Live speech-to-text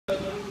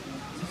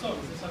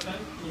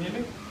Can you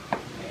hear me?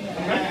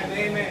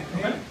 Amen.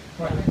 Amen.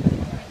 Right.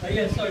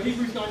 Yeah, so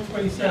Hebrews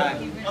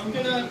 9:27. I'm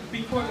going to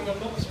be quoting a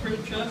lot of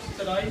scripture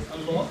today, a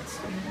lot.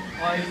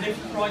 I lift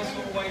Christ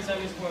always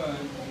and His word.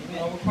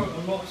 I will quote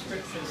a lot of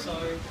scripture, so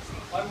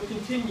I will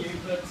continue,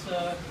 but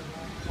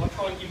I'll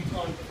try and give you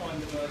time to find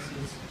the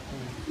verses.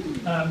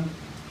 And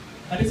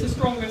it's a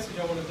strong message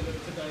I want to deliver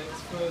today.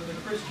 It's for the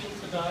Christian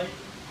today,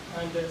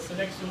 and it's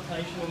an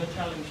exhortation and a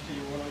challenge to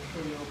you, and I'm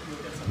sure you'll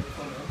get something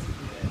from it.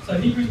 So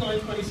Hebrews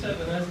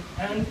 9:27,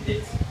 and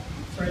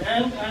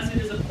as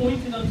it is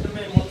appointed unto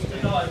men once to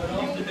die, but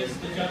after this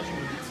the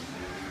judgment.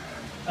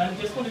 And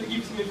just wanted to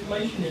give some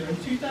information here. In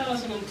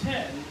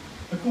 2010,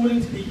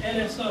 according to the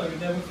NSO,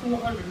 there were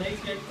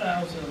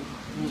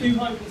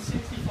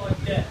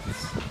 488,265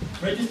 deaths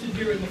registered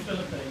here in the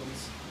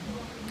Philippines.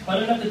 I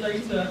don't have the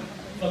data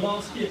for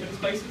last year, but it's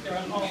basically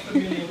around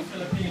 500,000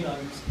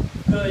 Filipinos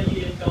per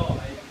year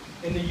die.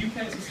 In the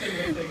UK, it's a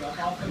similar figure,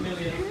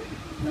 500,000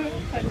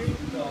 UK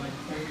people die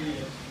every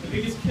year. The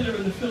biggest killer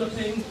in the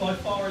Philippines by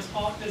far is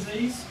heart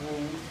disease,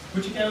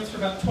 which accounts for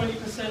about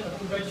 20% of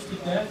all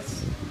registered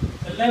deaths.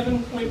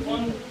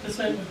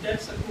 11.1% of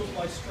deaths are caused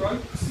by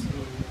strokes.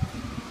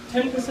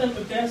 10%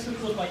 of deaths are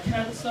caused by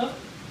cancer.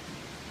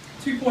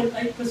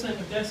 2.8%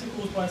 of deaths are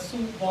caused by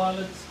assault,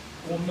 violence,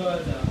 or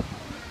murder.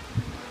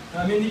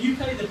 In the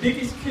UK, the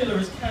biggest killer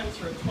is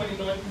cancer at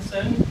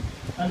 29%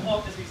 and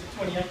heart disease at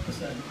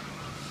 28%.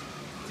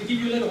 To give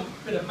you a little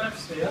bit of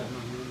maths here,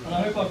 and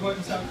I hope I've worked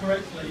this out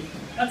correctly,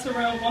 that's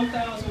around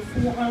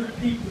 1,400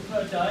 people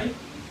per day,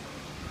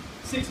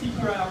 60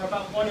 per hour,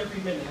 about one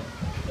every minute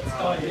that's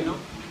dying.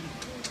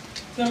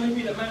 Turn with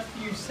me to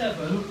Matthew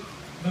 7,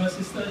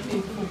 verses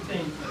 13 to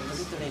 14,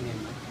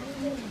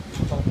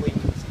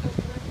 please.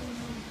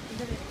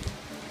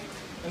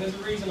 And there's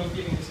a reason I'm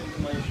giving this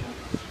information.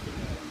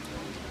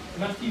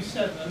 Matthew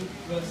 7,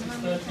 verses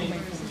 13 to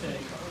 14.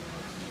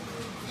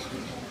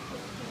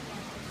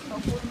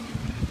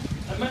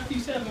 And Matthew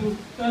 7,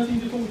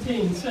 13 to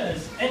 14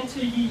 says, "Enter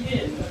ye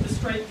in at the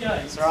straight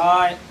gate. That's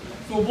right.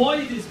 For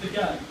wide is the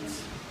gate,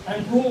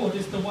 and broad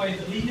is the way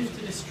that leadeth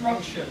to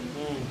destruction.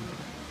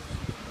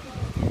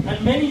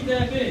 And many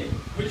there be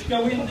which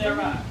go in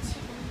thereat.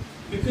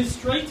 Because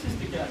strait is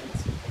the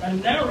gate,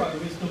 and narrow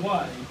is the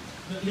way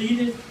that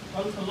leadeth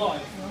unto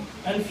life,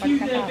 and few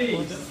there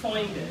be that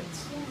find it."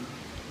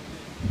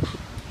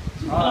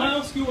 Can I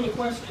ask you all a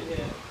question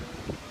here?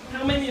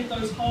 How many of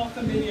those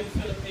 500,000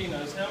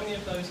 Filipinos, how many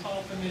of those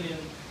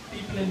 500,000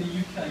 people in the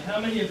UK,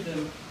 how many of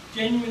them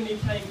genuinely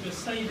came to a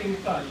saving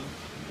faith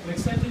and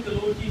accepted the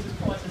Lord Jesus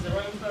Christ as their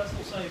own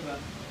personal Saviour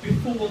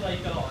before they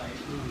died?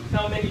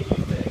 How many do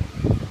you think?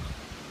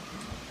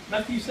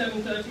 Matthew 7,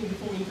 13 to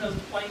 14 tells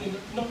us plainly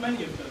that not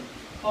many of them,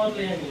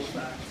 hardly any in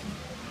fact.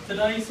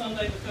 Today,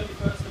 Sunday the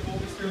 31st of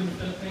August here in the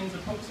Philippines,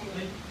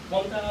 approximately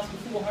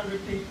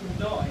 1,400 people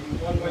die in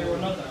one way or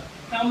another.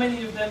 How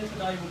many of them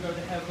today will go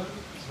to heaven?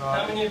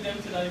 How many of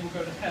them today will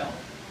go to hell?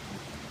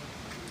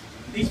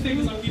 These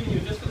figures I'm giving you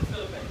are just for the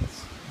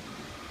Philippines.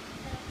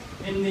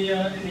 In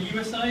the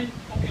USA,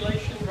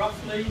 population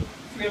roughly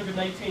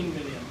 318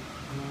 million.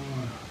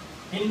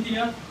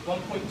 India,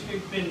 1.2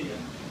 billion.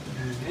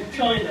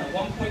 China,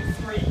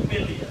 1.3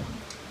 billion.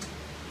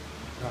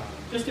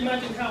 Just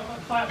imagine how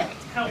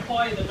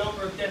high the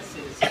number of deaths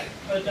is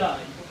per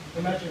day.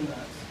 Imagine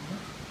that.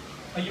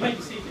 Oh, you may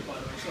be seated, by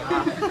the way. Sorry,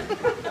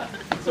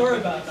 sorry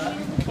about that.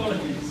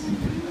 Apologies.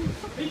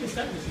 You can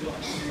stand this if you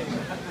like.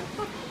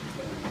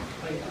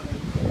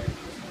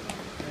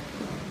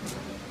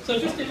 So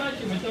just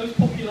imagine with those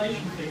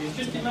population figures,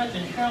 just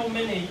imagine how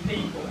many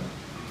people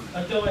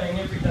are dying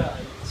every day.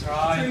 That's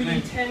right.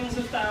 Truly tens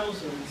of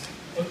thousands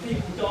of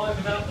people die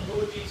without the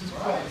Lord Jesus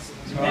Christ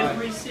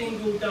every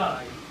single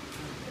day.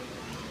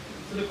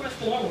 So the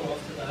question I want to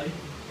ask today,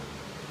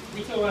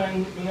 ito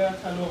ang mga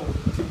tanong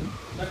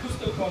na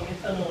gusto kong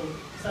itanong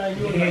sa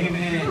inyo.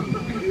 Amen.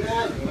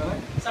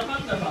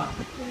 Sapat na ba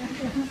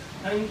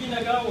ang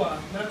ginagawa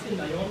natin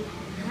ngayon?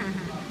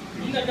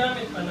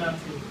 Ginagamit pa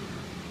natin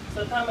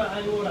sa tama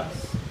ang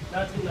oras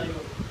natin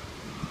ngayon?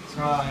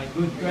 That's right.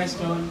 Good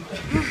question.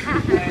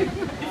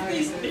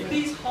 If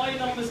these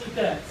high numbers of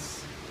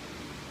deaths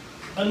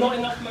are not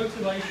enough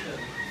motivation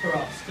for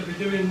us to be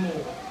doing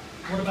more,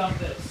 what about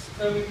this?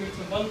 Turn with me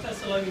to 1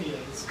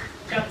 Thessalonians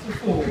chapter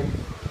 4,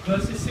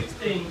 verses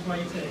 16 to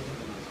 18.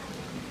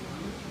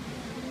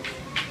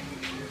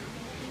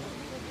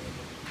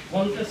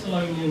 1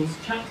 Thessalonians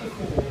chapter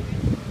 4,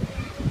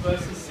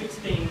 verses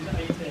 16 to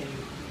 18.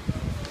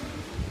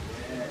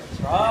 That's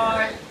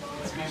right.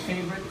 That's my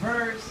favorite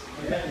verse.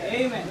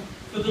 Amen.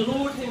 For the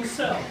Lord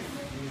himself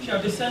shall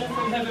descend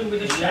from heaven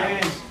with a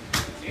shout,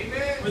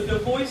 with the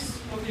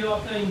voice of the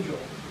archangel,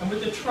 and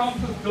with the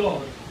trump of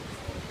God.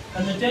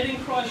 And the dead in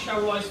Christ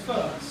shall rise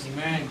first.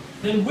 Amen.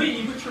 Then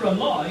we, which are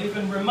alive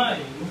and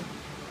remain,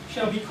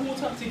 shall be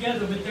caught up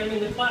together with them in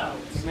the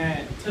clouds,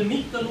 Amen. to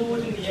meet the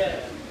Lord in the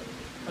air.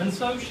 And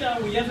so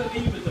shall we ever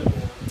be with the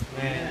Lord.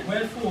 Amen.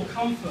 Wherefore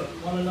comfort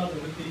one another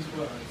with these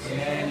words.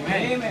 Amen.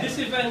 Amen. This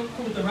event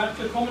called the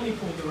rapture, commonly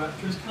called the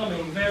rapture, is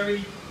coming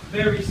very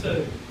very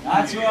soon.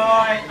 That's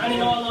right. And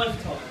in our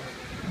lifetime.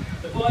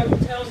 The Bible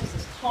tells us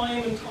this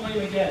time and time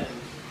again.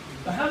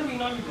 But how do we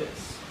know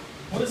this?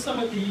 What are some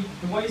of the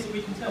ways that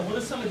we can tell? What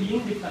are some of the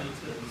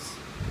indicators?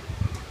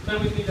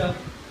 Turn with me to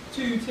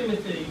 2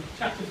 Timothy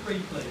chapter 3,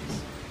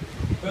 please.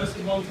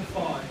 Verses 1 to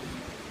 5.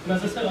 And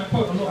as I said, I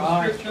quote a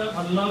lot of scripture.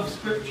 I love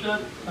scripture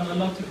and I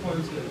love to quote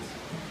it.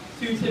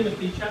 2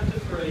 Timothy chapter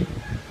 3.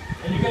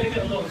 And you're going to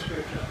get a lot of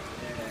scripture.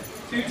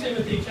 2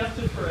 Timothy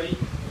chapter 3,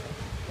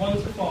 1 to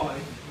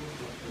 5.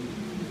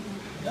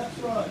 That's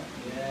right.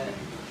 Yeah.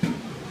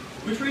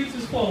 Which reads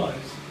as follows.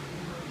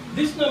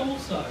 This know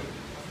also,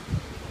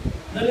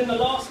 that in the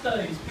last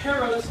days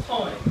perilous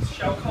times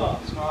shall come.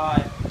 That's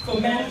right. For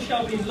men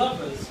shall be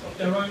lovers of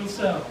their own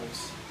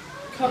selves,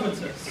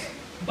 covetous,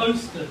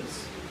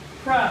 boasters,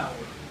 proud,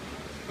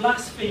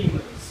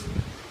 blasphemers,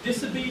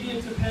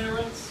 disobedient to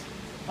parents,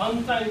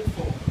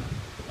 unthankful,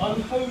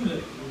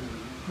 unholy,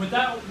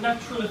 without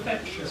natural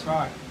affection. That's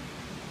right.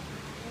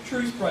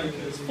 Truce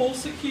breakers,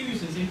 false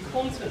accusers,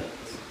 incontinent,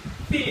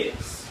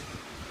 fierce,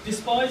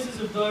 despisers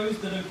of those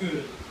that are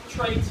good,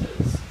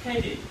 traitors,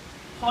 heady,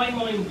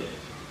 high-minded,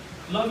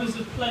 lovers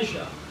of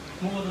pleasure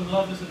more than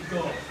lovers of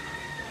God,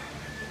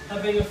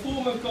 having a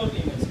form of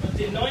godliness, but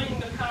denying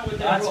the power thereof.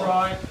 That's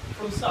right.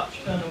 From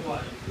such turn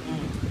away.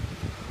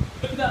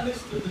 Look at that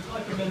list of the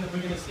type of men that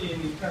we're going to see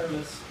in these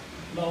perilous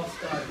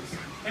last days.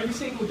 Every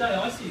single day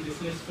I see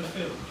this list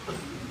fulfilled.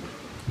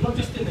 Not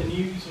just in the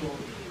news or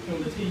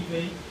on the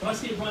TV, but I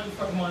see it right in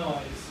front of my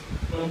eyes.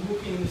 When I'm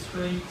walking in the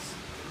streets,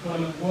 when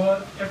I'm at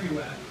work,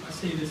 everywhere, I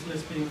see this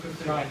list being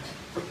fulfilled. Right.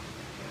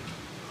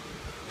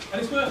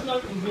 And it's worth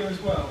noting here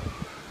as well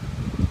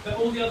that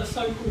all the other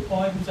so-called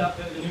Bibles out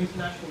there, the New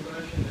International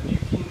Version, the New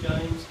King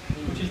James,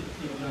 which is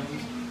the King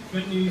James,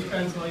 Good News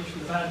Translation,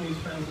 the Bad News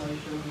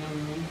Translation,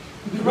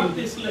 corrupt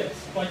this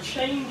list by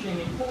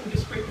changing important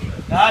description.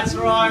 That's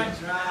right.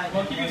 That's right.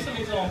 I'll give you some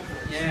examples.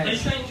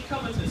 Yes. They change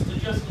covetous to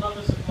just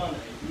lovers of money.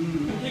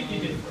 Completely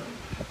different.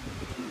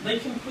 They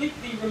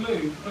completely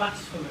remove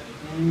blasphemy.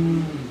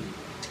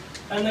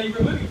 And they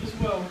remove as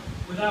well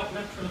without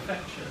natural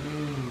affection.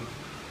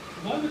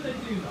 Why would they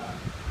do that?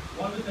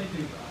 Why would they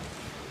do that?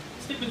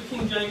 Stick with the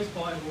King James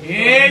Bible.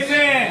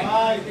 Amen.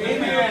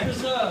 Amen.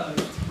 Preserved.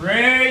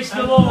 Praise the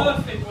And Lord.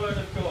 perfect word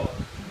of God.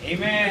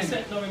 Amen.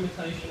 Accept no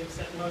imitation,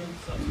 accept no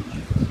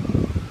substitute.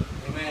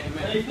 Amen.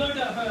 Now, Amen. you've no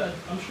doubt heard,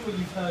 I'm sure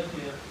you've heard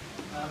here,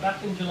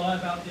 back in July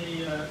about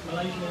the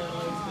Malaysian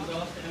Airlines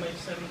disaster,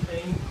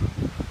 MH17,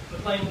 the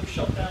plane that was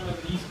shot down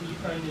over the eastern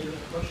Ukraine near the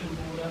Russian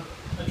border.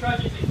 And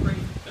tragically, 3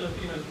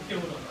 Filipinos were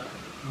killed on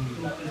that,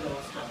 in that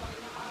disaster.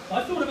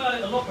 I thought about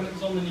it a lot when it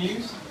was on the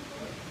news.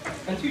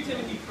 And 2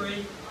 Timothy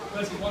 3,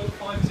 verses 1 to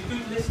 5 is a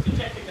good list to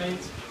check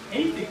against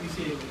anything we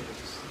see in the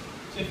news.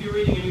 So if you're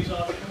reading a news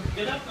article,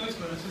 get out those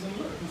verses and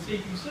look and see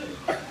if you see.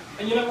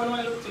 And you know, when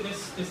I looked at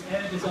this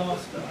air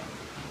disaster,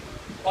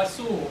 I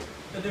saw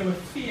that there were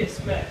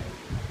fierce men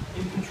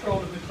in control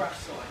of the crash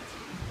site.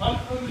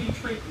 Unholy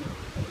treatment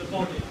of the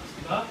bodies.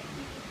 But,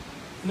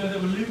 you know,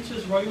 there were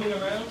looters roaming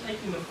around,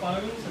 taking the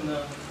phones and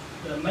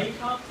the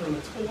makeup and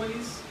the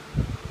toys,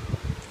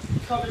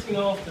 coveting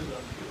after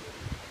them.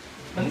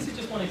 And this is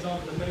just one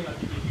example of many I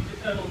could give. You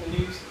could turn on the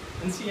news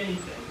and see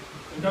anything,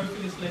 and go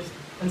through this list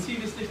and see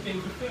this list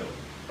being fulfilled.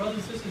 Brothers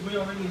and sisters, we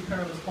are in these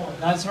perilous times.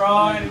 That's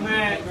right,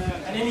 amen.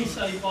 And any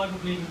saved,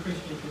 Bible-believing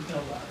Christian can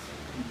tell that.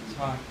 That's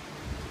right.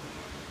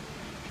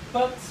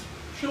 But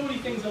surely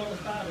things aren't as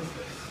bad as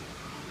this.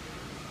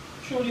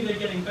 Surely they're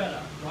getting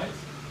better, right?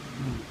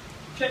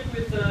 Check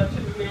with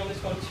me on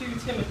this one, 2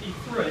 Timothy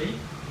 3.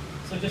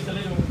 So just a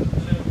little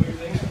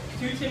moving.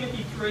 2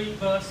 Timothy 3,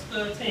 verse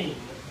 13.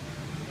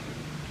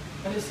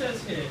 And it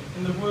says here,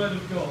 in the Word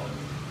of God,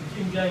 the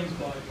King James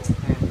Bible,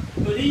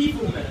 but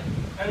evil men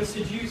and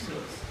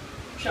seducers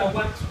shall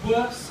wax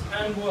worse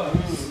and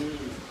worse,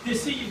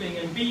 deceiving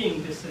and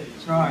being deceived.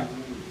 That's right.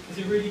 Is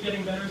it really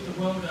getting better? Is the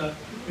world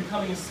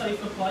becoming a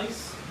safer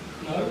place?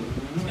 No.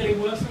 It's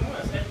getting worse and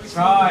worse every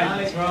single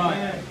day. That's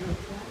right.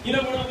 You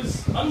know, when I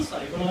was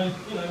unsaved, when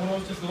I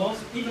was just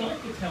lost, even I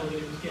could tell that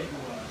it was getting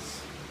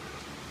worse.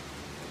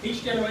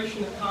 Each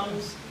generation that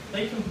comes,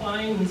 they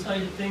complain and say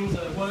that things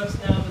are worse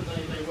now than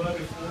they were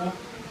before.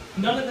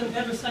 None of them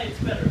ever say it's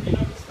better. Have you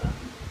noticed that?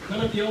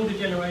 None of the older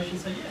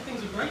generations say, yeah,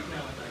 things are great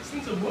nowadays.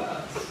 Things are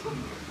worse.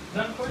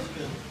 Without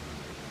question.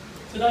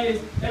 Today,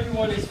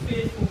 everyone is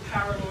fearful,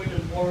 paranoid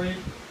and worried.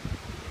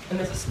 And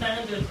there's a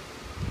standard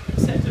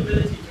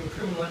acceptability to a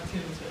criminal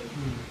activity.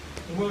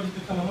 The world has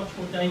become a much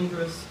more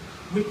dangerous,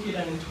 wicked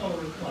and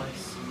intolerant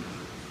place.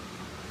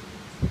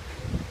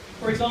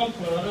 For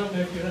example, and I don't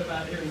know if you heard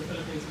about it here in the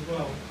Philippines as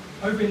well,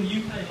 over in the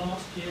UK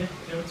last year,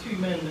 there were 2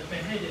 men that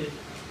beheaded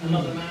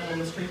another man on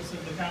the streets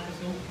of the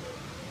capital.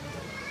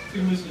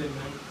 2 Muslim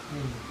men.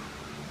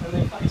 And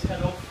they cut his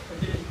head off and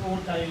did it in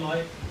broad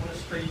daylight on a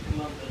street in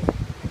London.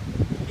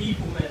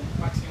 Evil men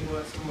waxing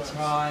worse and worse.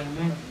 Right,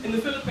 amen. In the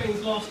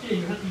Philippines last year,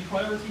 you had the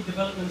Priority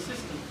Development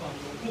Assistance Fund,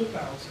 or pork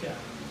barrel scam.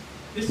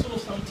 This saw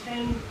some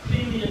 10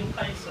 billion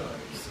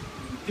pesos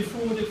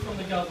defrauded from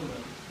the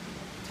government,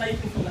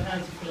 taken from the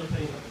hands of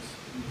Filipinos.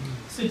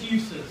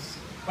 seducers,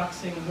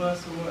 waxing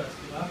worse and worse,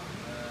 you know?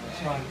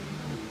 That's right.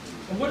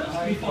 And what else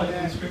do we find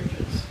in the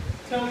scriptures?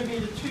 Turn with me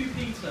to 2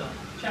 Peter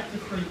chapter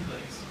 3,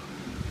 please.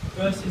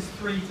 Verses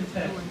 3 to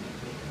 10.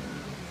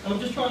 And I'm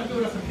just trying to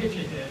build up a picture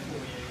here for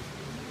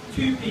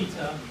you. 2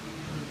 Peter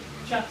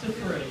chapter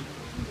 3.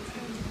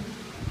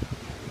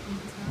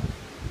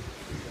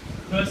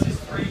 Verses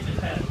 3 to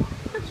 10.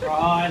 That's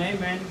right,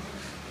 amen.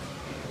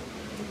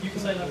 You can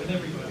say that with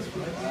every verse,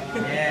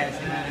 right?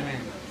 Yes,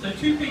 amen. So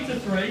 2 Peter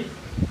 3,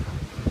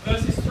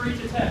 verses 3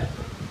 to 10.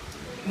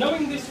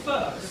 Knowing this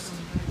first,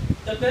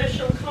 that there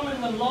shall come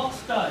in the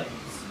last days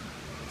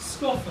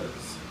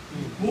scoffers,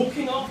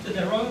 walking after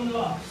their own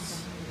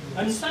lusts,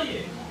 and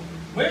saying,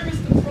 where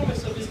is the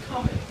promise of his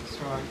coming? That's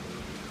right.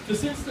 For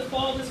since the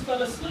fathers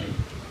fell asleep,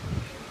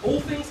 all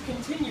things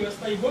continue as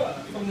they were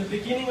from the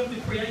beginning of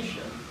the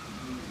creation.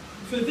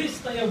 For this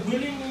they are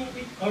ignorant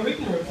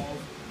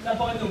of, that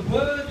by the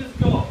word of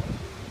God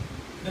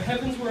the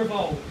heavens were of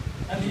old,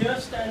 and the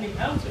earth standing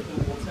out of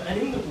the water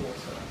and in the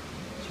water,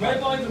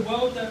 whereby the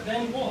world that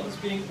then was,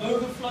 being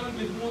overflowed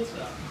with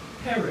water,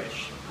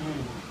 perished.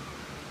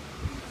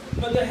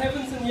 But the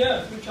heavens and the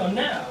earth, which are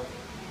now,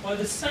 by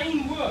the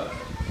same word,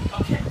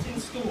 are kept in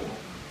store,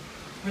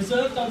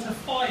 reserved unto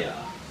fire,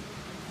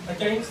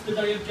 against the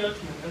day of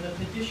judgment and the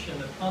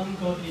perdition of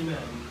ungodly men.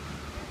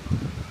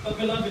 But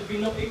beloved, be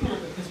not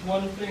ignorant of this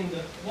one thing,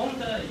 that one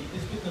day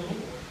is with the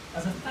Lord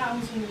as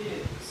 1,000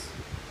 years,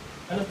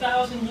 and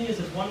 1,000 years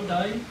as one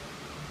day.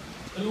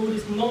 The Lord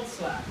is not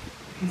slack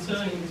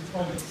concerning his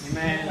promise,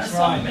 Amen. as That's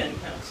some right. men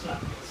count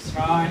slackness,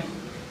 That's right.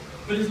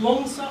 but is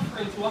long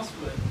suffering to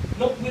usward,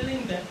 not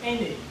willing that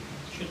any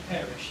should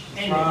perish,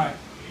 That's any, right.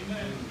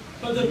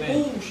 but that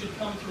Amen. all should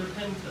come to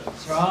repentance.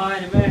 That's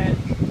right, amen.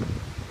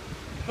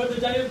 But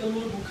the day of the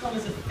Lord will come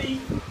as a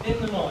thief in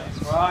the night,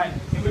 That's right.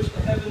 in which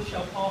the heavens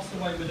shall pass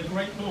away with a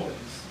great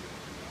noise,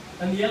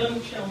 and the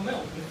elements shall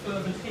melt with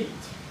fervent heat,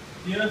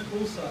 the earth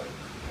also,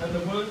 and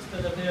the works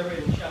that are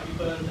therein shall be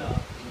burned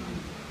up.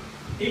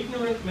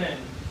 Ignorant men,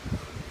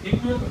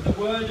 ignorant of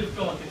the word of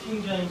God, the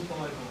King James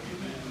Bible,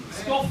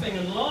 scoffing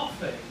and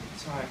laughing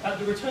That's right. at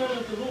the return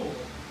of the Lord,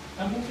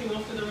 and walking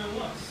after their own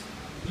lusts.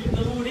 Yet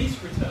the Lord is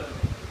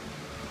returning.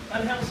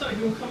 And how so?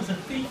 He will come as a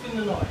thief in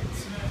the night,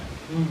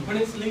 when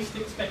it's least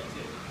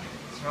expected.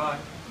 That's right.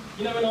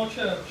 You know, in our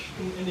church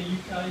in the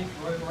UK,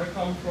 where I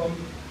come from,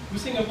 we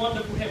sing a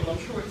wonderful hymn, and I'm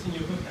sure it's in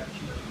your book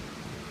actually.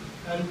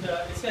 And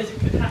it says it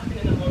could happen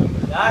in a moment.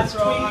 That's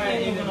Twinkling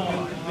right. of an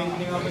eye.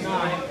 Twinkling of an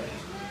eye.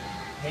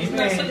 Isn't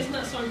that, Amen. isn't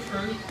that so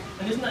true?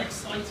 And isn't that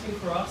exciting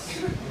for us?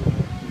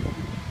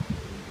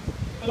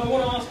 But I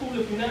want to ask all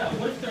of you now,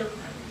 what if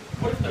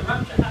the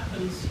rapture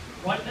happens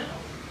right now?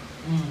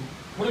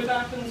 What if it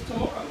happens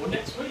tomorrow, or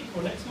next week,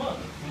 or next month?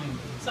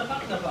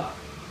 Sapat na ba?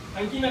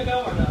 Ang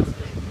ginagawa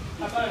natin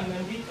habang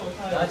nandito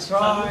tayo That's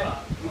sa right.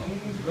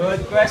 lupa?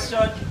 Good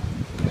question.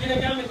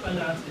 Ginagamit ba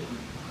natin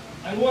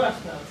ang oras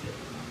natin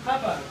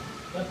habang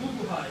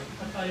nabubuhay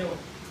pa tayo?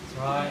 That's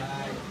right.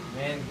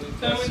 Amen. Good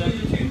Turn with question.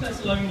 me to 2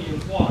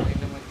 Thessalonians 1,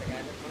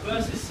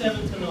 verses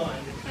 7 to 9.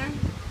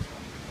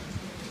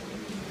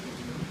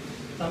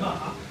 Tama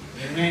ha?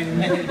 Amen.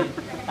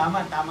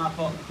 Tama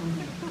po.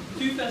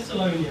 2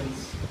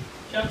 Thessalonians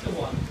chapter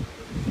 1,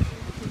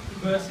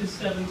 verses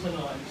 7 to 9.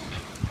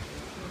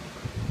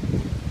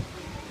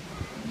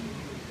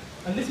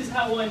 And this is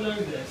how I know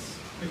this,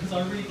 because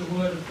I read the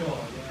Word of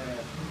God.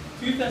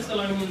 2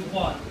 Thessalonians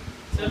 1,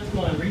 7 to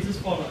 9 reads as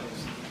follows.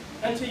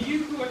 And to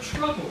you who are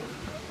troubled,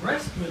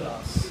 rest with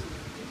us,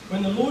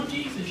 when the Lord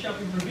Jesus shall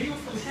be revealed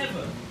from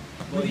heaven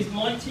with his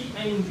mighty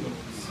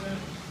angels,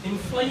 in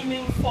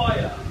flaming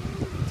fire,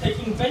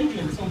 taking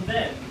vengeance on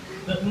them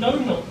that know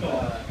not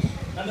God,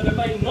 and that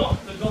obey not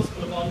the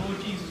gospel of our Lord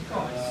Jesus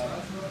Christ,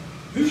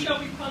 who shall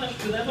be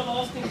punished with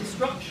everlasting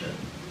destruction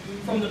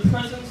from the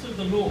presence of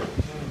the Lord,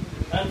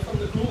 and from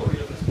the glory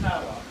of his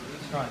power.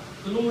 That's right.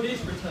 The Lord is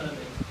returning,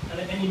 and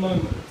at any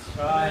moment. That's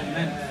right.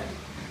 Amen.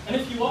 And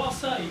if you are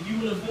saved, you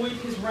will avoid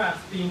his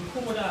wrath being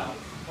poured out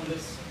on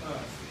this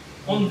earth,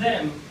 on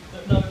them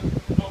that know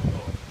not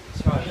God,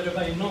 That's right. and that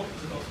obey not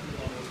the gospel of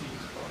our Lord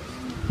Jesus Christ.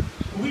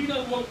 But we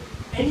don't want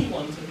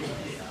anyone to be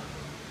here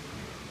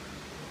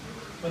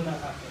when that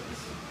happens.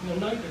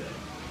 Nobody.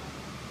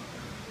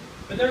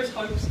 But there is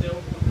hope still,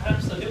 and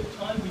perhaps a little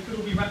time we could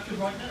all be raptured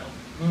right now.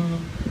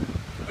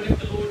 But if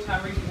the Lord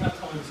tarries, we have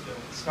time still.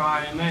 That's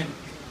right. Amen.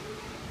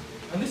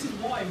 And this is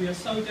why we are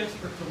so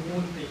desperate to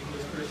warn people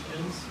as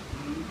Christians.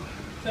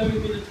 Turn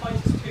with me to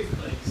Titus 2,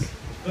 please,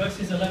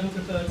 verses 11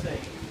 to 13.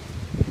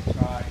 That's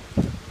right.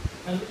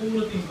 And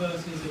all of these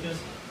verses are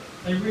just,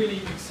 they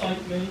really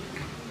excite me,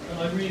 and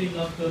I really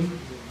love them.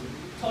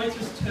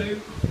 Titus 2,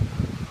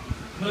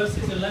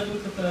 verses 11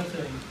 to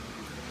 13,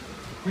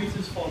 reads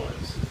as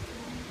follows.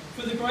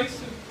 For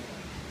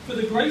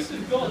the grace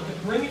of God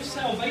that bringeth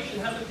salvation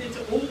hath appeared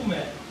to all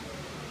men,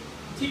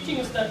 teaching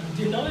us that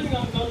denying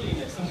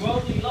ungodliness and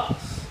worldly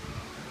lusts,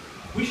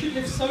 we should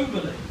live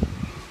soberly,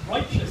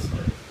 righteously,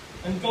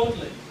 and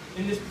godly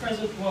in this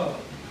present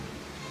world,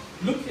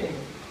 looking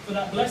for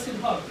that blessed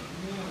hope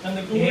and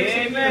the glorious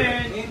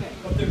Amen. appearing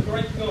of the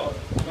great God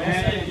and our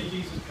Amen. Saviour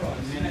Jesus Christ.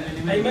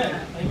 Amen.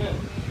 Amen. Amen.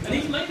 And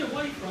He's made a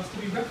way for us to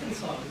be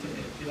reconciled to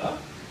Him, you know?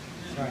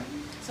 That's right.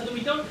 So that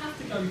we don't have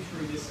to go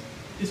through this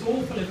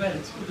awful event.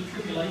 It's called the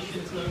tribulation.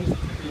 It's known as the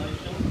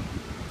tribulation.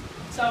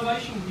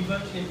 Salvation will be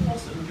virtually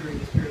impossible during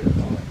this period of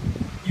time.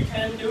 You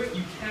can do it.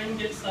 You can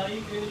get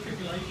saved during the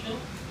tribulation,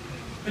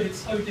 but it's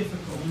so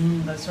difficult.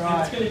 That's And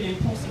right. it's going to be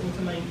impossible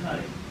to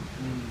maintain.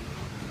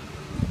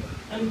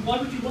 And why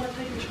would you want to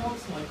take a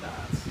chance like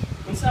that?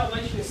 When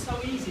salvation is so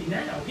easy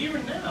now, here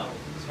and now.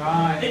 That's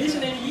right. It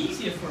isn't any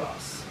easier for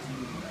us.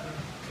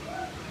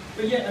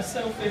 But yet a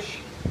selfish,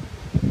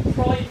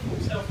 prideful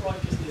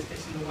self-righteousness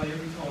gets in the way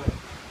every time.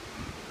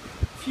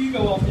 Few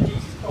go after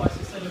Jesus Christ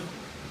instead of,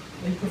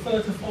 they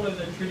prefer to follow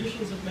the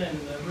traditions of men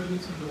and the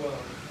rudiments of the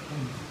world.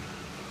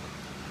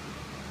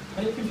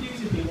 And it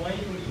confuses me why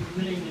anybody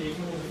willingly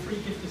ignores the free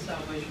gift of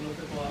salvation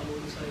offered by our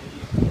Lord and Saviour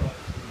Jesus Christ.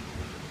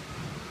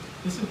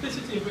 The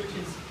simplicity of which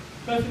is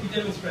perfectly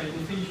demonstrated in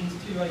Ephesians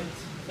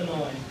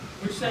 2:8-9,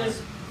 which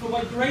says, "For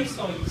by grace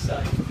are ye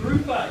saved,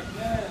 through faith,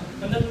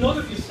 and that not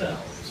of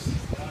yourselves.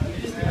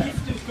 It is the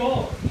gift of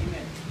God,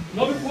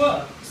 not of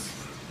works,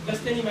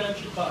 lest any man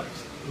should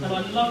boast." And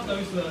I love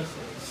those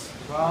verses.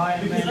 Right.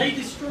 Because they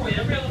destroy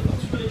every other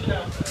false religion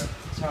out there.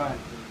 That's right.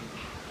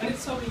 And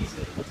it's so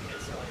easy to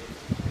get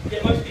saved.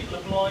 Yet most people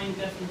are blind,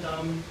 deaf and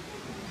dumb,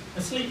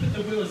 asleep at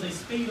the wheel as they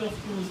speed off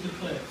towards the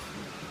cliff,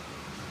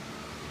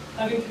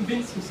 having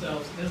convinced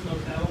themselves that there's no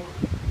hell,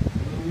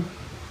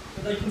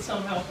 that they can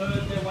somehow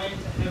earn their way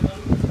into heaven,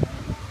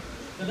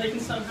 that they can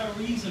somehow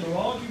reason or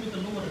argue with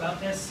the Lord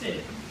about their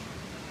sin.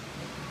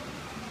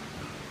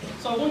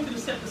 So I wanted to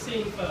set the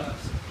scene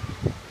first,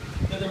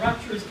 that the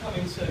rapture is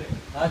coming soon,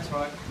 That's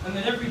right. and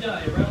that every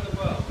day around the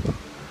world,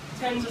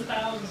 tens of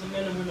thousands of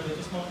men and women are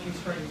just marching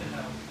straight to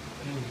hell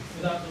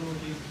without the Lord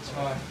Jesus That's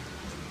Christ. right.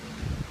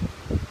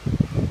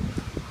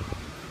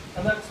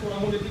 And that's what I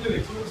wanted to do,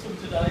 exhort them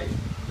today.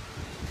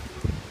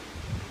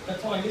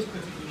 That time is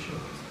critically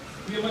short.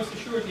 We are most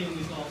assuredly in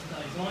these last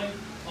days. And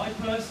I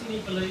personally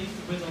believe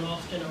that we're the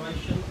last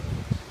generation.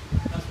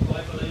 That's what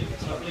I believe.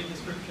 And I believe the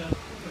scripture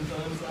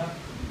confirms that.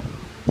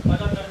 I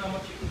don't know how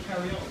much it can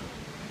carry on.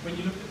 When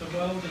you look at the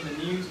world and the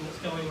news and what's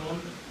going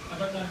on, I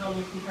don't know how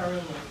long we can carry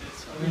on like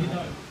this. I really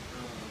don't.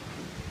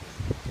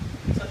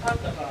 Sa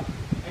tataba,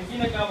 ang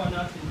ginagawa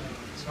natin ngayon.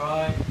 That's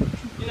right.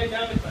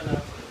 Ginagamit na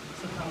natin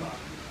sa tama.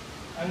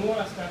 Ang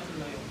oras natin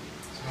ngayon.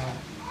 That's right.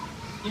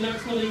 You know,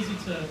 it's not easy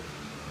to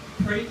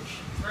preach.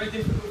 It's very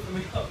difficult for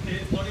me up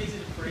here. It's not easy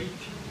to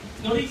preach.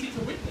 It's not easy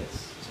to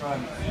witness. That's right.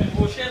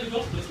 Or share the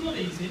gospel. It's not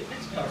easy. It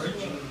takes courage.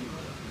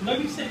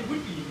 Nobody said it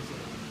would be easy.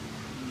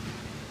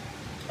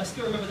 I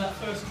still remember that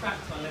first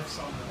tract I left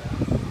somewhere.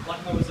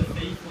 Like I was a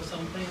thief or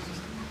something.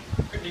 Just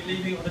quickly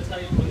leaving it on the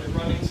table and then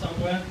running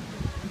somewhere.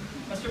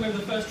 I still remember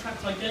the first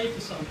tract I gave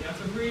to somebody. I had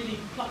to really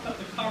pluck up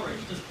the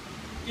courage to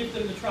give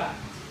them the tract.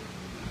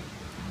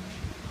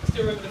 I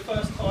still remember the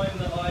first time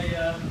that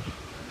I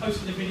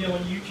posted a video on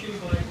YouTube.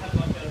 I had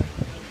like a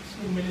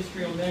small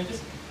ministry on there.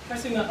 Just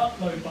pressing that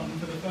upload button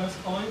for the first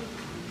time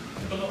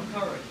took a lot of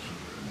courage.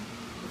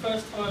 The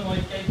first time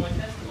I gave my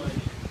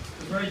testimony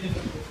was very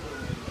difficult for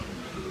me.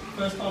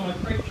 The first time I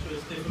preached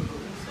was difficult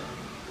also.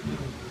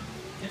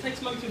 It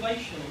takes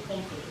motivation and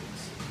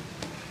confidence.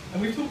 And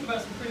we've talked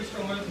about some pretty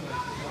strong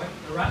motivators, right?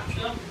 The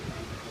rapture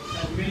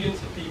and millions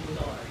of people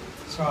dying.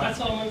 That's right.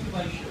 That's our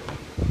motivation.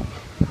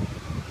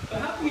 But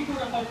how can we build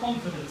up our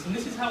confidence? And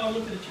this is how I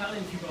wanted to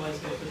challenge you guys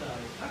here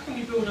today. How can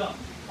we build up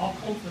our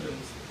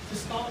confidence to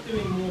start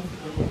doing more for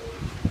the Lord?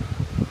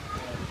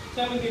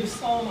 Turn with me to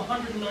Psalm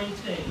 119,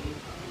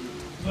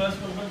 verse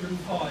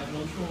 105, and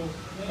I'm sure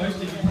most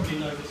of you probably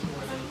know this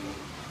already.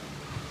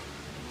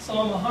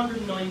 Psalm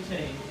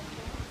 119,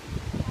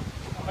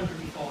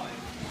 105.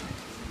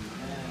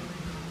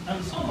 And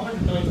Psalm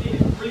 119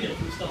 is brilliant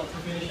from start to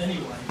finish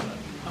anyway. But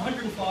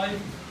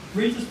 105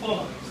 reads as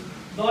follows: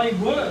 Thy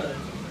word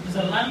is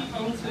a lamp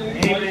unto my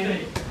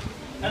feet,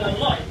 and a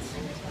light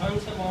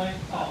unto my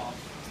path.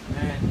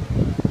 Amen.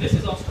 This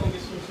is our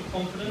strongest source of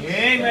confidence.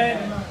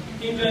 Amen.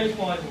 King James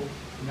Bible.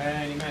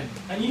 Amen. Amen.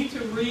 And you need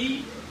to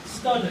read,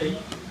 study,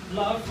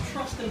 love,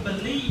 trust and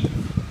believe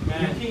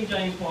in the King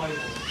James Bible.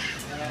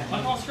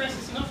 I can't stress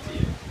this enough to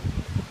you.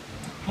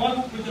 My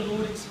walk with the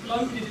Lord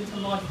exploded into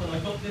life when I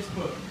got this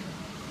book.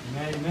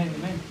 Amen. Amen.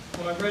 Amen.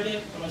 When I read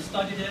it, when I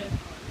studied it,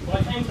 when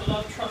I came to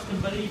love, trust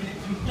and believe in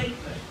it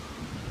completely.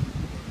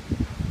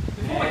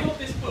 Before I got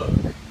this book,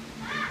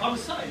 I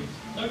was saved.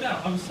 No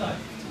doubt, I was saved.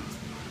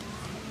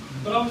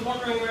 But I was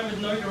wandering around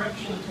with no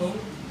direction at all.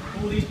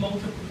 All these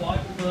multiple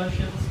Bible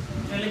versions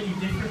telling you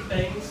different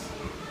things.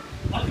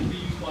 I couldn't be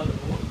used by the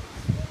Lord.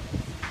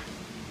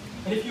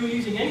 And if you're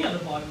using any other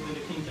Bible than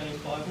the King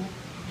James Bible,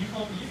 you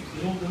can't be used.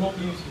 The Lord will not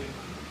use you.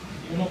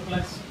 You will not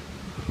bless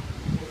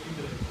what you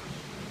do.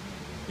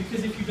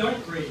 Because if you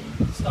don't read,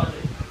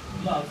 study,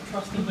 love,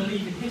 trust and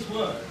believe in His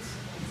words,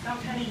 how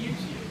can He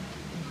use you?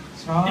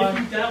 That's right. If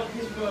you doubt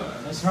His word,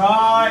 That's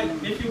right.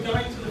 if you're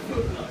going to the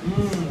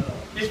footnotes,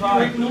 if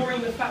you're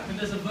ignoring the fact that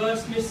there's a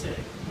verse missing,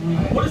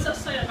 What does that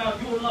say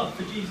about your love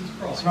for Jesus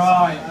Christ?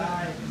 That's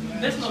right.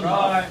 There's no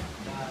love.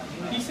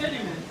 He said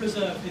he would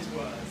preserve his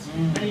words,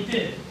 and he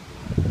did.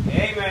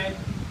 Amen.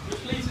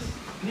 Which leads us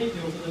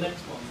neatly on to the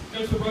next one.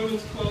 Go to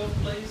Romans 12,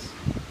 please.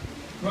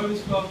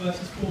 Romans 12,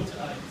 verses 4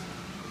 to 8.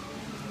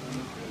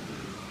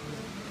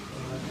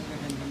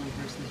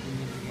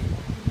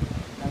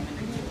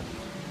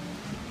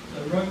 So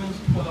Romans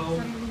 12,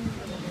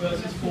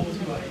 verses 4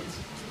 to 8.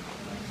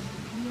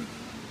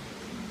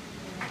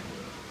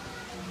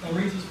 And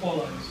reads as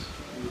follows.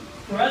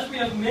 For as we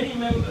have many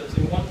members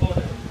in one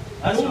body,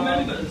 and all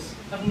members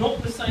have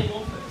not the same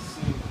office,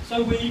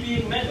 so we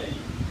being many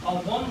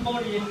are one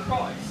body in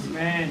Christ,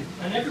 Amen.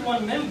 and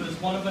everyone members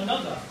one of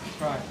another.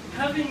 That's right.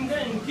 Having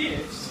then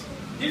gifts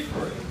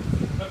differing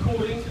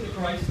according to the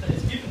grace that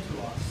is given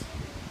to us.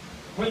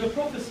 Whether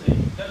prophecy,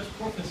 let us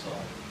prophesy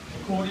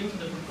according to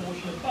the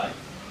proportion of faith.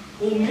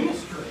 Or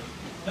ministry,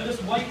 let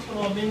us wait on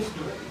our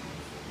ministry.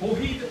 Or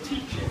he that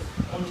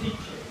teacheth, on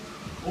teaching.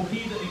 Or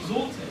he that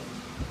exhorteth,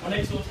 on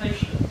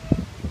exhortation.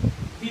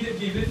 He that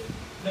giveth,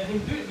 let him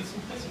do it with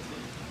simplicity.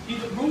 He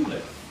that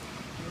ruleth,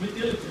 with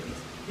diligence.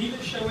 He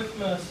that showeth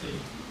mercy,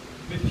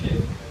 with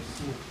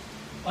cheerfulness.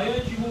 I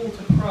urge you all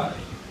to pray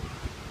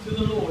to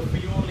the Lord for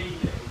your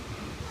leading.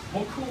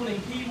 What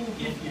calling he will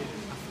give you,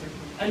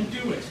 and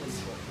do it.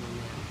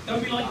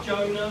 Don't be like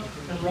Jonah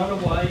and run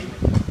away.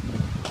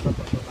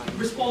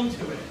 Respond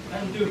to it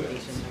and do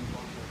it.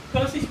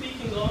 Personally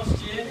speaking,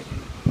 last year,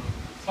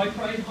 I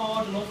prayed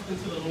hard and often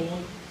to the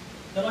Lord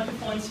that I could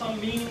find some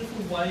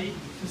meaningful way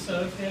to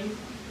serve him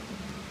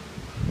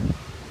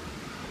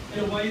in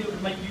a way that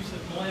would make use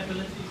of my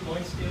abilities, my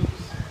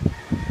skills,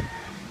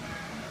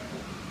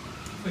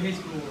 for his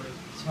glory.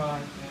 That's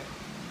right.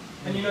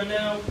 And you know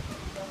now,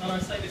 and I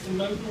say this in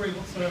no glory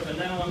whatsoever,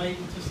 now I'm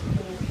able to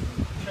support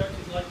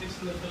churches like this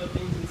in the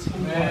Philippines in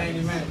small ways.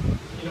 Amen.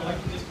 You know, I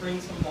can just bring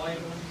some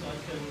Bibles, I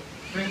can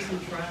bring some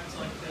tracts,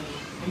 I can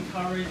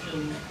encourage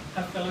and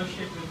have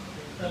fellowship with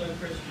fellow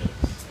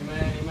Christians.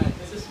 Amen. Amen.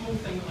 It's a small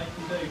thing that I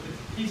can do, but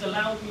he's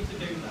allowed me to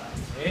do that.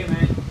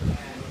 Amen.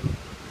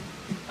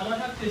 And I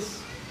have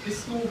this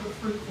small but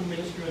fruitful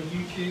ministry on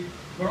YouTube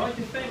where I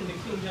defend the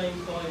King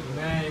James Bible.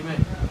 Amen.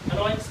 Amen. And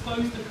I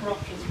expose the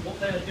corruptions of what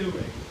they are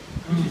doing,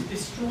 which is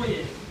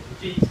destroying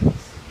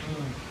Jesus.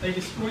 They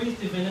destroy his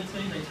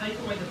divinity, they take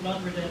away the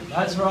blood redemption.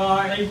 That's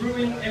right. They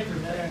ruin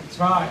everything. That's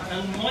right.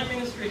 And my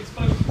ministry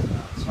exposes that.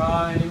 That's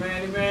right.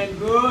 Amen. Amen.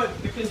 Good.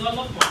 Because I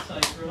love my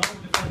Saviour and I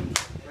will defend him.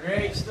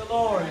 Praise the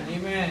Lord.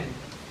 Amen. And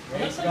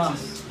Praise God.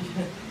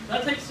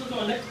 that takes us to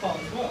our next part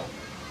as well.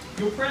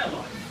 Your prayer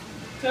life.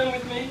 Turn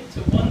with me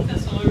to 1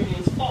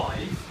 Thessalonians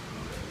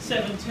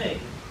 5:17.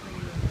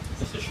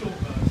 Just a short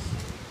verse,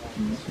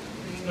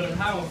 but a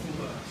powerful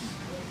verse.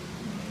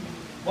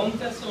 1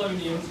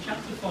 Thessalonians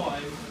chapter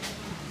 5,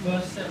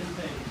 verse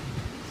 17.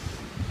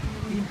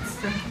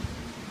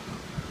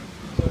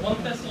 So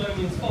 1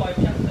 Thessalonians 5,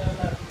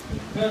 chapter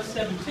verse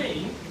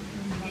 17,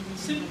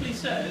 simply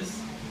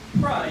says,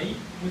 pray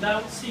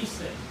without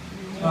ceasing.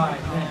 Right.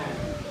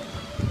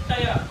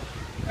 Kaya,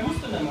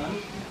 kamusta naman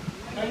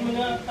ang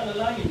mga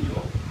panalangin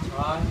nyo?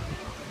 Right.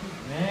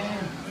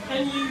 Man.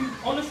 Can you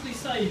honestly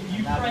say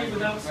you pray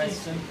without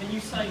ceasing? Can you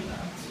say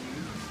that?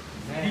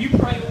 Man. Do you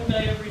pray all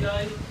day, every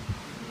day?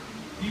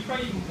 Do you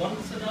pray even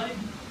once a day?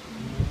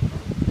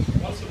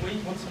 Once a week,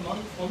 once a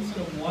month, once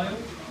in a while?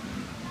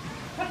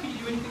 How can you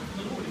do anything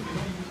for the Lord if you're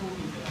not even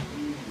talking to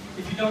him?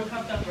 If you don't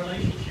have that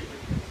relationship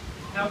with him,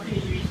 how can he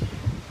use you?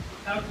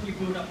 How can you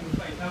build up your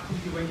faith? How can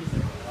you do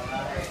anything?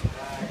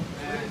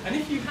 And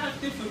if you have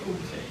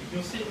difficulty,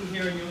 you're sitting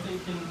here and you're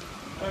thinking,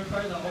 I don't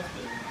pray that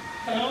often.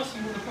 Can I ask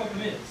you what the problem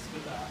is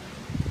with that?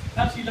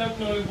 Perhaps you don't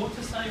know what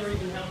to say or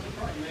even how to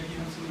pray. Maybe you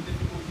have some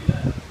difficulty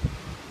there.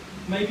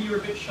 Maybe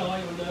you're a bit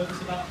shy or nervous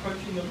about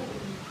approaching the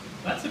Lord.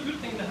 That's a good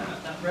thing to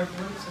have, that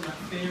reverence and that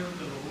fear of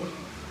the Lord.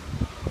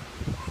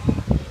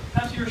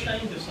 Perhaps you're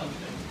ashamed of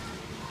something,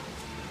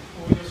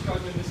 or you're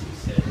struggling with some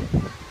sin.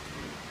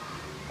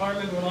 I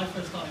remember when I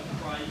first started to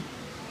pray,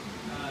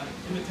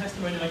 in the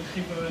testimony I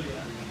gave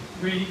earlier,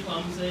 really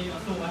clumsy. I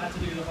thought I had to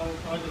do the whole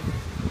kind of,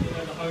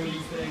 the holy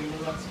thing and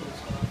all that sort of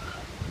stuff.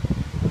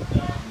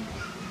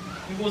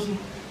 It wasn't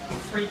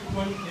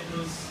frequent, it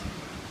was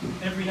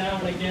every now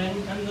and again,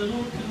 and the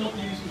Lord could not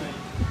use me.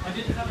 I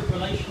didn't have a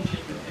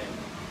relationship with him.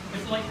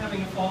 It's like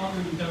having a father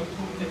and you don't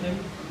talk to him.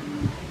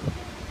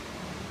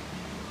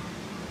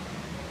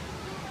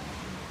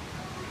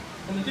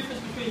 And the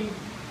difference between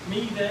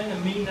me then and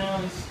me now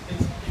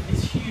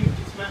is huge,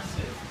 it's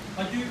massive.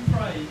 I do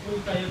pray all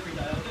day, every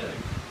day, I do.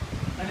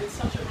 And it's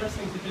such a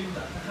blessing to do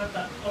that, to have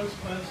that close,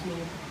 personal,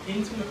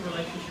 intimate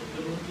relationship with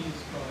the Lord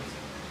Jesus Christ.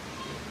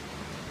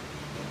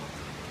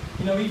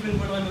 Even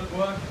when I'm at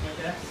work at my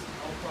desk,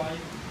 I'll pray.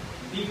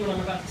 Even when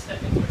I'm about to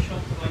step into a shop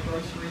to buy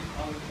groceries,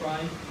 I will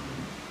pray.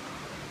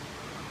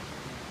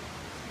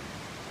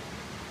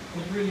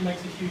 And it really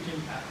makes a huge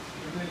impact.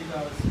 It really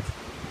does.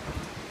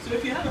 So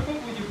if you have a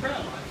problem with your prayer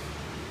life,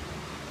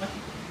 I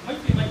can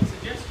hopefully make a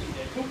suggestion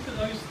here. Talk to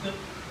those that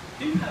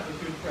do have a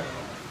good prayer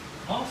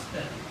life. Ask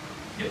them.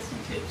 Get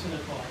some tips and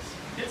advice.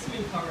 Get some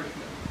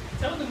encouragement.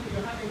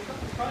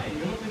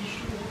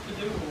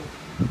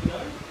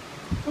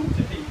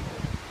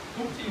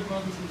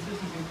 and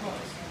sisters in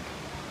Christ.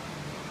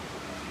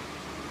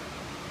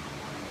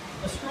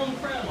 A strong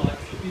prayer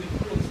life should be the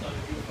cornerstone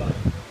of your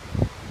faith.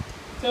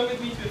 Turn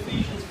with me to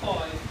Ephesians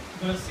 5,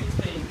 verse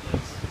 16,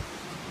 please.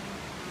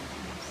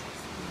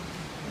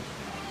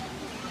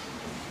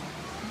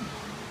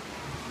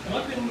 And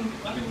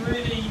I've been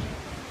really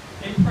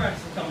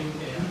impressed coming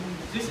here.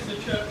 This is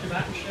a church of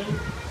action,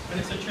 and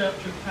it's a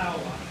church of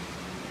power.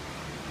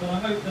 But I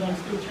hope that I'm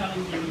still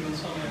challenging you in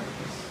some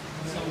areas,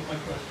 in some of my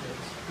questions.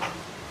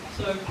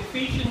 So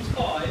Ephesians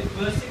 5,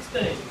 verse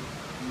 16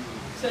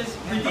 says,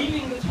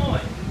 redeeming the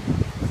time,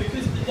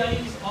 because the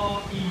days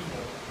are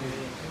evil.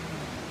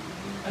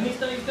 And these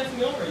days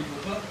definitely are evil,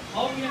 but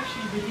are we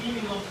actually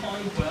redeeming our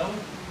time well?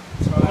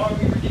 Or are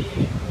we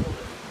redeeming it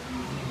poorly?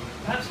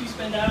 Perhaps you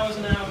spend hours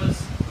and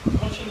hours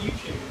watching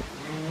YouTube,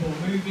 or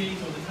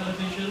movies, or the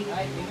television.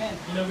 Amen.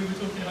 You know, we were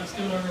talking about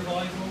Still No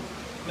Revival.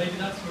 Maybe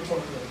that's your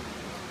problem.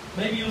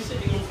 Maybe you're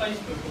sitting on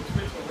Facebook, or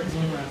Twitter, or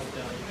Instagram all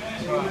day.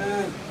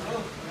 Amen.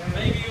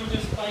 Maybe you're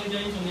just playing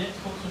games on the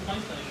Xbox or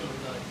PlayStation all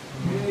day.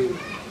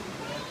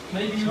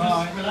 Maybe you're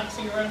just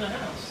relaxing around the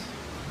house,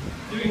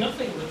 doing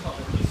nothing all the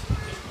time, just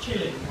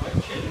chilling, right?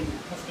 Chilling,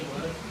 that's the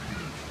word.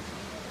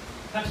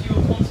 Perhaps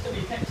you're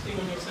constantly texting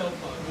on your cell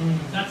phone.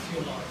 That's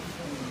your life.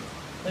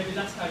 Maybe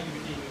that's how you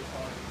redeem your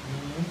time.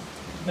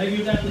 Maybe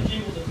you're down in the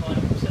gym all the time,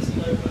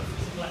 obsessing over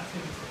physical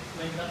activity.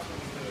 Maybe that's what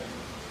you're doing.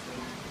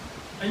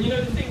 And you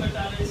know the thing with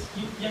that is,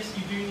 yes,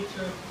 you do need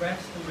to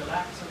rest and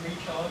relax and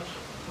recharge.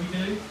 We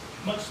do.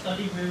 Much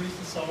study wearies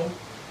the soul.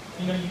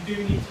 You know, you do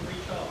need to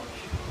recharge.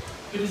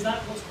 But is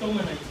that what's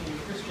dominating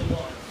your Christian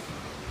life?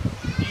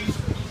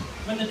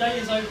 When the day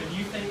is over, do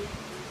you think,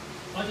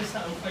 I just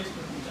sat on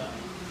Facebook all day,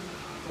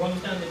 or I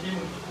was down in the gym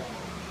all the time?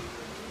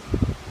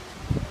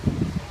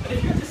 And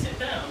if you had to sit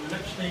down and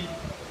actually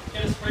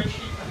get a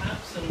spreadsheet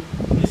perhaps, and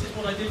this is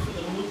what I did for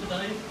the Lord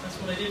today, that's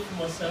what I did for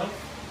myself,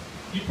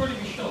 you'd probably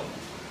be shocked,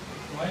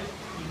 right?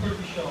 You'd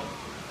probably be shocked.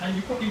 And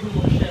you probably wouldn't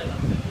want to share that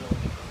with anyone.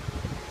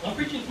 I'm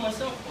preaching to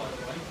myself, by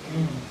the way.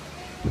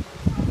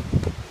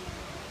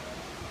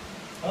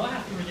 I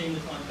have to redeem the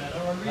time better, I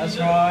really That's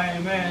do. right,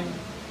 amen.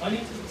 I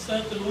need to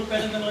serve the Lord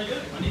better than I do.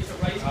 I need to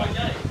raise my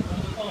game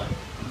all the time.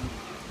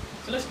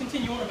 So let's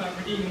continue on about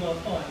redeeming our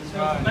time. So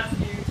Right.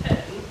 Matthew 10,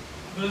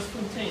 verse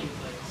 14,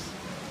 please.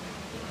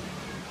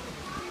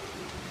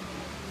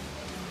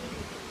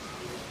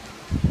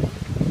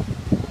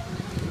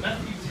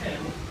 Matthew 10,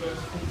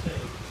 verse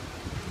 14.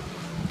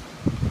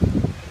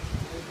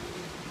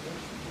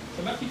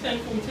 So Matthew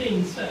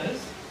 10:14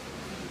 says,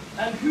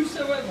 and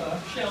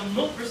whosoever shall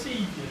not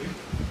receive you,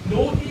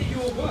 nor hear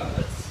your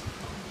words,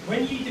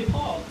 when ye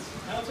depart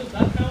out of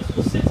that house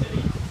or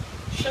city,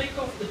 shake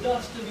off the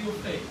dust of your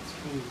feet.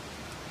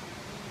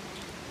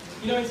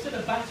 You know, instead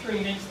of battering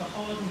against the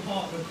hardened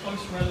heart of a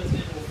close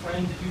relative or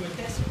friend that you are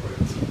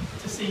desperate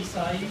to see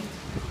saved,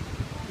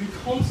 who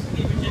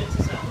constantly rejects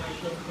the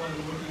salvation offered by the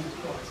Lord Jesus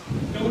Christ,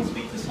 go and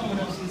speak to someone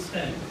else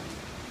instead.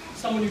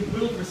 Someone who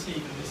will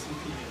receive and listen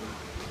to you.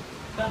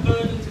 That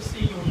burden to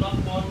see your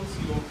loved ones,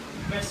 your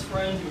best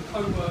friends, your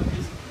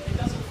co-workers, it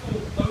doesn't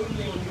fall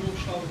only on your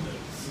shoulders.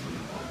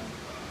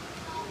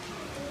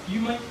 You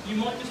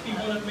might just be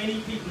one of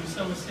many people who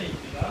sow a seed,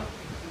 yeah?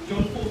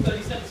 John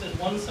 4:37 says,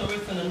 one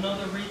soweth and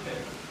another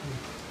reapeth.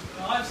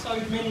 Now, I've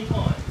sowed many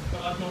times,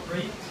 but I've not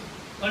reaped.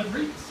 I've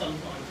reaped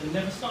sometimes and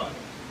never sown.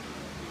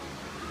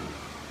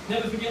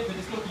 Never forget that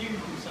it's not you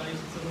who saves,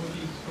 it's the Lord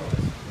Jesus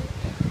Christ.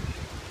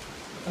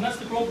 And that's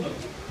the problem.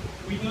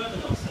 We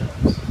burden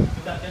ourselves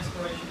with that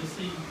desperation to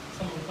see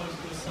someone close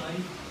to us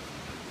saved.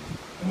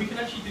 And we can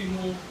actually do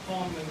more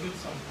harm than good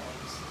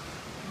sometimes.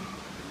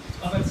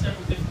 I've had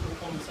several difficult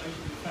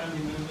conversations with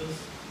family members,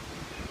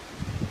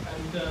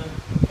 and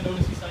can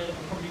honestly say that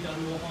I've probably done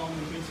more harm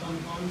than good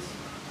sometimes,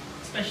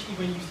 especially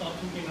when you start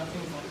talking about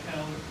things like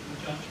hell and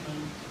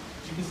judgment.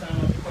 You can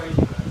sound like a crazy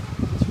man.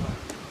 That's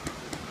right.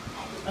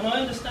 And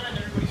I understand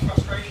everybody's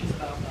frustrations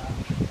about that.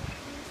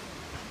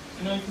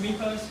 You know, for me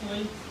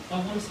personally,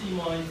 I want to see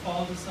my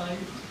father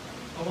saved.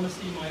 I want to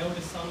see my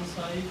eldest son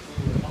saved.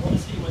 I want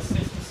to see my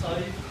sister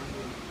saved.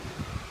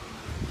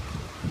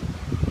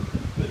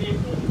 But the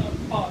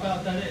important part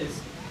about that is,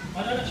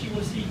 I don't actually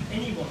want to see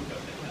anyone go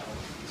to hell.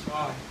 That's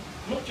right.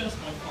 Not just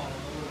my father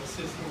or my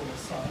sister or my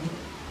son.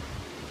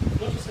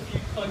 Not just a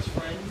few close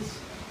friends,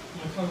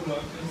 my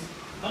co-workers.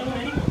 I don't want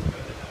anyone to go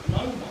to hell.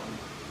 No one.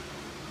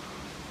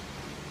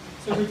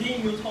 So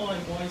redeem your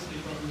time wisely,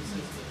 brothers and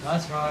sisters.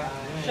 That's right.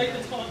 Shake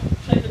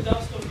the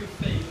dust off your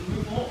feet and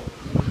move on.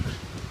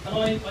 And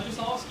I just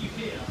ask you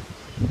here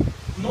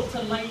not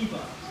to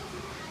labour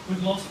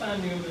with lost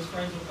family members,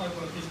 friends or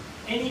co-workers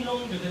any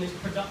longer than is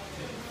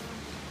productive.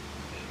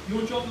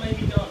 Your job may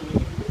be done when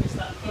you witness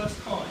that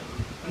first time,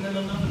 and then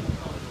another will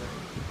come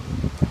through.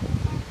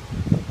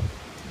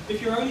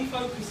 If you're only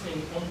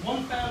focusing on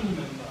one family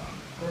member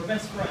or a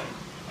best friend,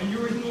 and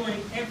you're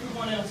ignoring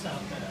everyone else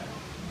out there,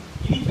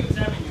 you need to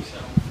examine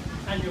yourself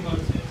and your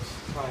motives.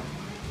 Right.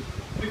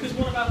 Because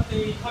what about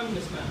the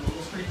homeless man on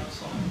the street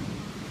outside?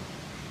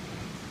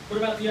 What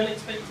about the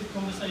unexpected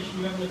conversation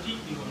you have on a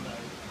jeepney one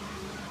day?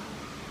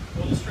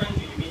 Or the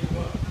stranger you meet at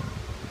work?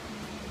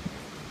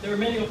 There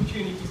are many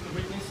opportunities to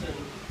witness and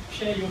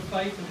share your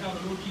faith and how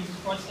the Lord Jesus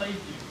Christ saved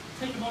you.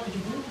 Take advantage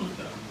of all of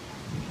them.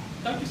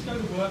 Don't just go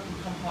to work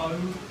and come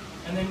home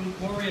and then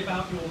worry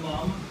about your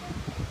mum.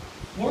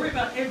 Worry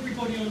about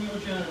everybody on your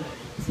journey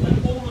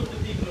and all of the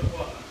people at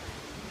work.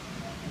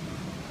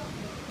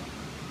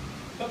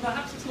 But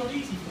perhaps it's not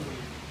easy for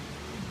you.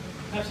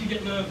 Perhaps you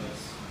get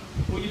nervous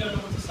or you don't know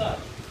what to say.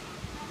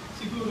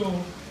 Siguro,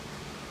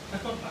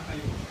 nakota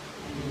kayo.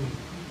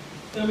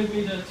 Turn with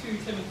me to 2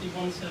 Timothy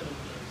 1:7,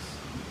 please.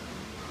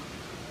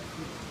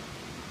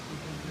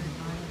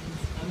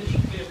 And this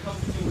should be a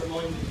comforting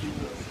reminder to you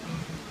all.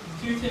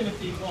 2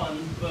 Timothy 1,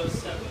 verse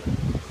 7.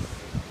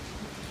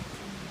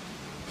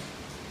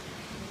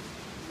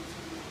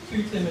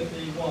 2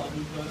 Timothy 1,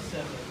 verse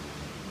 7.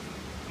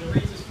 And it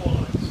reads as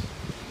follows.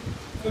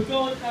 For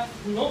God hath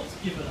not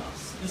given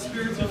us the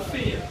spirit of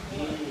fear,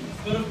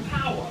 but of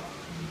power,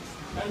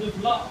 and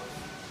of love,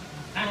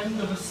 and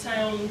of a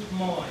sound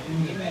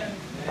mind. Amen.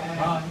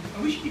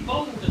 And we should be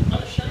bold and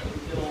unashamed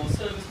in our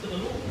service to the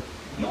Lord,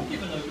 not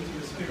given over to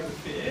a spirit of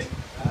fear.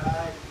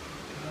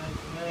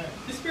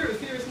 The spirit of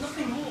fear is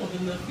nothing more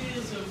than the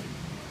fears of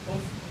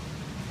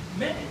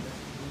men,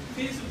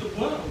 fears of the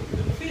world,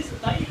 the fears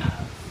that they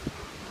have.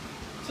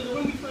 So that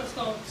when we first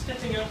start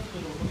stepping out for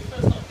the Lord, when we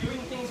first start doing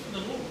things for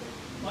the Lord,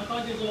 like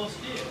I did last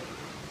year,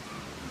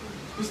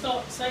 we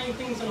start saying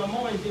things in our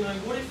minds, you know,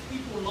 what if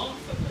people laugh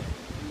at me?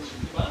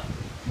 What?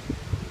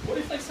 What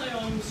if they say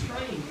I'm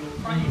strange or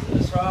crazy?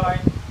 That's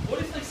right. What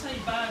if they say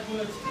bad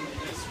words to me?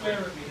 They swear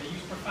at me, they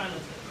use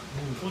profanity,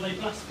 or they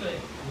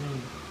blaspheme?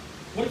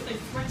 What if they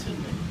threaten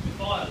me with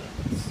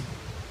violence?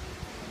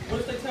 What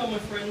if they tell my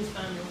friends,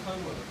 family, or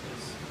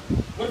co-workers?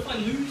 What if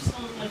I lose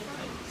some of my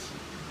friends?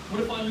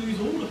 What if I lose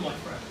all of my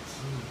friends?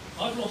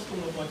 I've lost all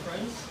of my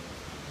friends,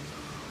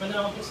 but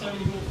now I've got so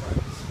many more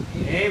friends.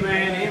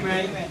 Amen.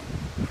 Amen. Amen.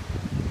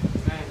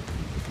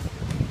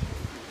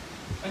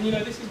 And you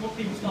know, this is what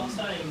people start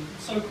saying,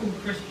 so-called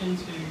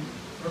Christians who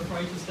are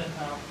afraid to step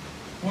out.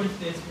 What if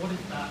this, what if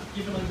that?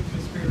 Given over to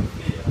a spirit of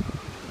fear.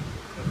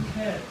 But who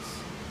cares?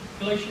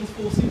 Galatians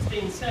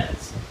 4:16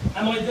 says,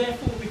 am I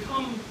therefore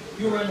become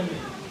your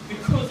enemy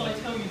because I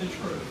tell you the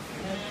truth?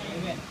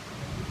 Amen.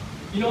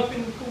 You know, I've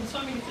been called so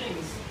many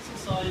things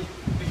since I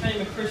became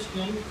a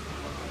Christian.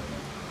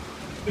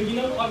 But you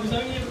know, I was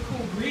only ever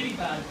called really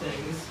bad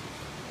things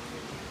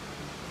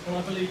when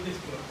I believed this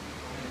book.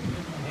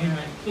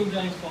 Amen. King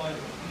James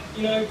Bible.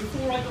 You know,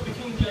 before I got the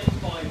King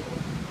James Bible,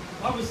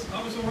 I was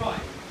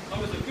alright. I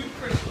was a good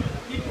Christian.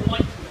 People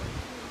liked me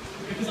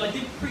because I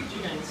did preach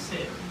against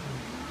sin.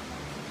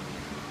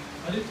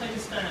 I didn't take a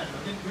stand.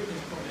 I didn't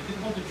witness for it. I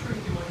didn't hold the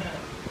truth in my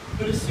hand.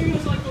 But as soon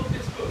as I got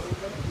this book,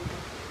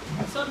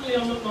 suddenly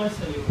I'm not nice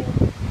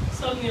anymore.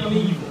 Suddenly I'm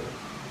evil.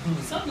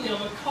 Suddenly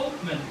I'm a cult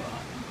member.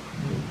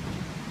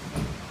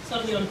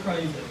 Suddenly I'm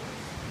crazy.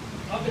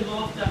 I've been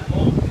laughed at,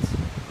 mocked,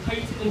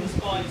 hated and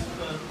despised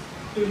for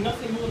doing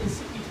nothing more than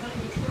simply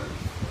telling the truth.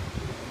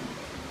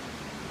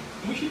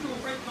 And we should draw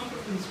great comfort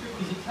from the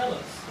scriptures that tell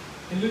us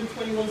in Luke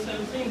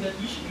 21:17 that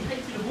you should be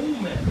hated of all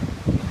men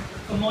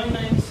for my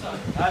name's sake.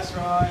 That's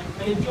right.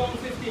 And in John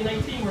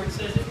 15:18 where it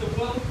says, if the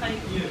world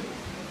hate you,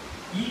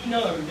 ye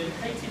know that it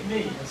hated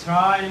me. That's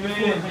right. Before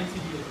it Amen.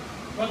 hated you.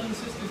 Brothers and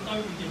sisters,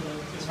 don't be given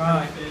over to That's the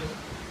right. fear.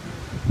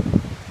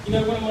 You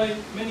know, one of my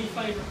many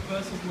favourite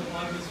verses in the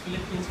Bible is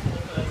Philippians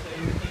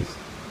 4:13.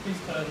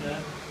 Please turn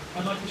there.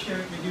 I'd like to share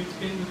it with you. It's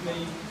been with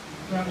me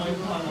throughout my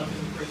entire life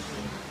as a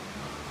Christian.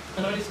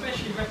 And I'd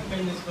especially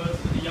recommend this verse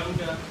to the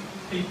younger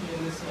people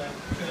in this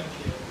church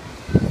here.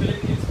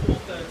 Philippians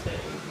 4:13.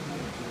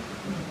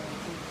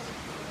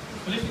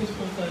 Philippians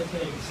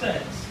 4:13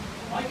 says,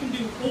 I can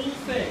do all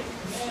things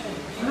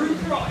through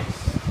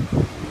Christ,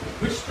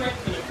 which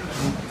strengtheneth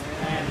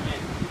me.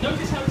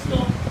 Notice how it's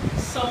not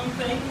some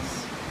things,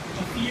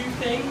 a few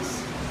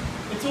things,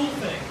 it's all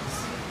things.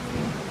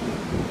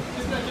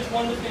 Isn't that just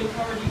wonderfully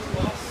encouraging to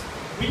us?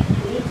 We can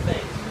do all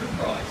things through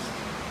Christ,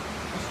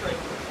 which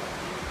strengthens us.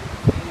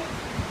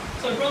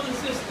 So brothers and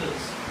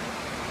sisters,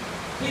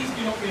 please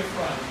do not be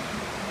afraid.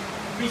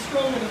 Be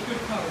strong and of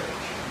good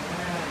courage.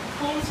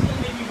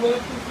 Constantly be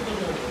working for the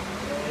Lord.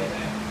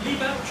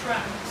 Leave out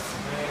tracts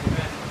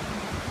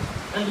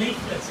and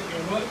leaflets at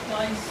your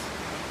workplace,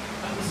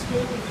 at the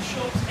school, at the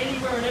shops,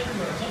 anywhere and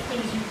everywhere, as often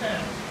as you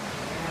can.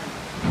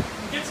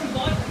 Get some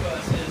Bible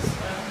verses.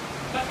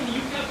 Back in the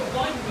UK, I've got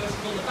Bible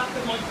verses on the back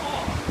of my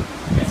car.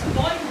 Get some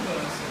Bible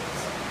verses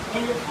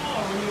on your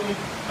car,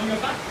 on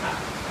your backpack,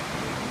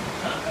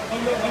 on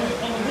the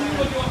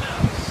wall of your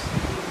house,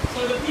 so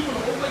that people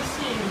are always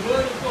seeing the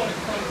Word of God in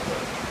front of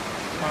them.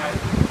 Right.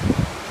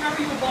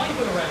 Carry your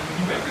Bible around with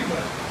you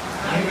everywhere.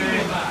 Have it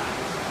in your bag.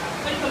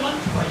 Take a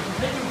lunch break and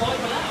take your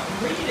Bible out and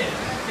read it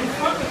in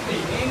front of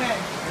people. Amen.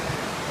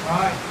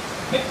 Right.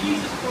 Make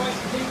Jesus Christ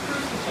and Him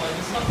crucified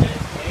the subject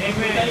of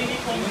daily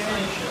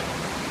conversation,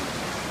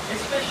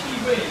 especially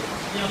with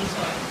the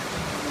unsaved.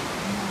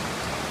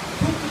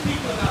 Talk to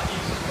people about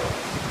Jesus Christ.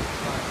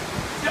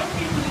 Tell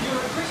people that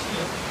you're a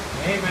Christian.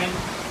 Amen.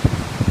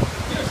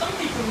 You know, some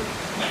people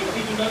may not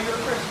even know you're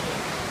a Christian.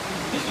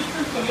 This was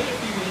true for me a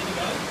few years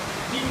ago.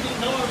 People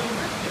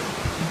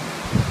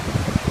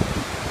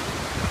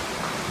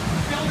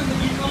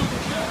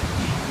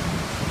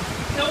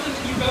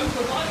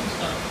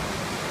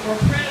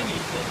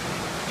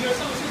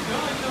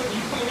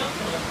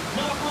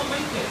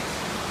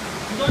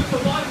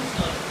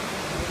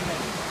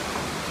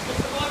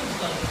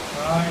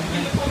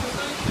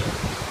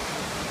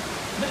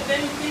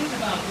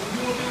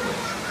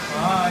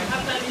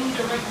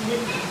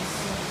witness.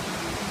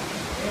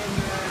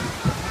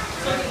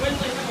 So that when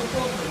they have a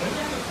problem, when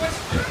they have a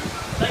question,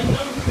 they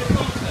know who to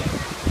come to.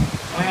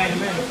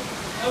 Amen.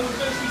 I will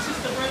go see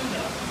Sister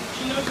Brenda.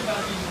 She knows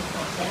about Jesus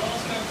Christ. I will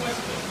ask her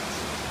questions.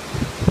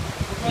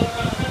 Brother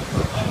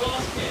Alejandro, I will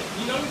ask him.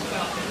 He knows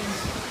about this.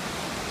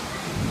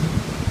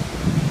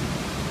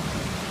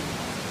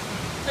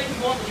 Take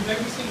advantage of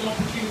every single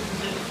opportunity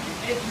presented to you.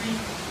 Every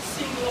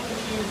single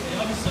opportunity.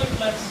 I was so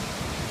blessed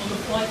on the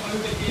flight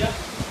over here.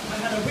 I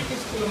had a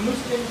witness to a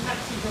Muslim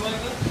taxi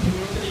driver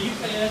to the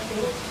UK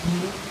airport.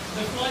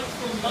 The flight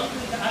from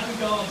London to Abu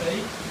Dhabi,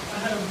 I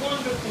had a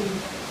wonderful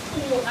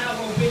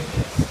 4-hour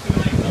witness to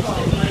an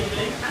agnostic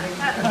lady.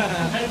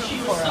 And she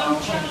was so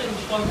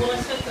challenged by what I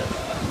said to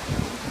her.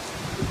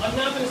 I'm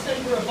now going to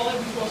send her a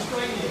Bible to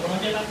Australia when I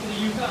get back to the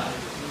UK.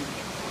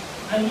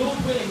 And Lord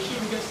willing, she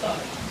will get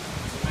saved.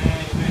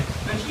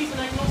 And she's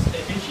an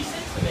agnostic, and she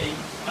said to me,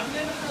 I've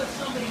never heard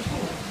somebody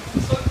talk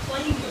so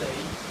plainly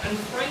and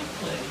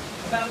frankly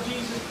about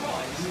Jesus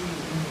Christ.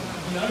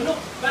 You know, not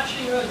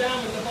bashing her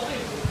down with the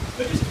Bible,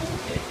 but just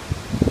talking.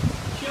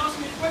 She asked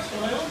me a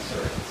question, I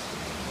answer it.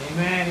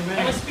 Amen.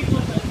 And I speak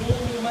like a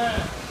normal man,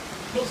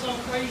 not some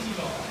crazy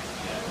guy.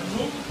 A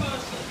normal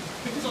person,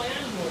 because I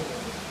am normal,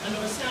 and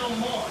of a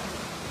sound mind.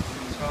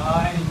 That's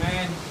right.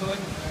 Amen. Good.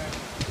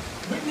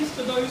 Witness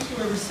to those who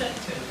are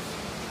receptive.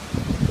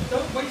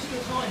 Don't waste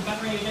your time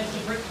battering against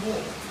a brick wall.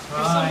 If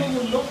someone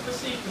will not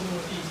receive the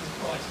Lord Jesus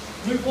Christ,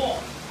 move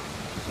on.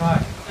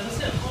 Right. As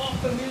I said,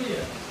 500,000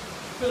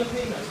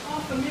 Filipinos,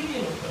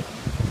 500,000 of them.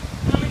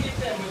 How many of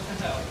them went to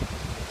hell?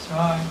 That's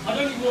right. I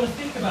don't even want to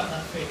think about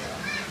that figure.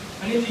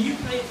 And in the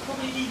UK, it's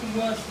probably even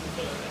worse than the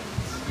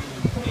Philippines.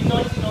 Probably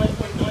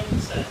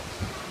 99.9%.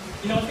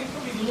 You know, I think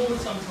probably the Lord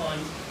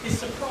sometimes is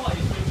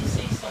surprised when he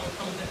sees someone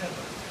coming to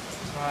heaven.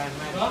 That's right,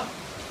 man. Right?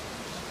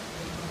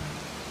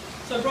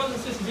 So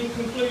brothers and sisters, in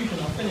conclusion,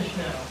 I'll finish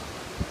now.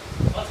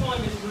 Our time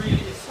is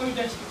it's so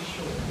desperately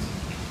short.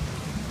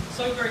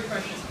 So very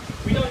precious.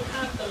 We don't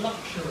have the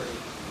luxury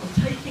of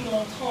taking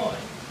our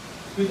time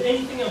with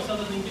anything else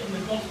other than getting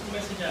the gospel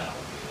message out.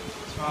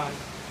 That's right.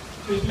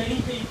 To as many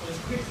people as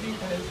quickly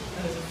and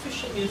as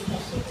efficiently as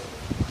possible.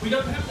 We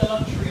don't have the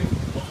luxury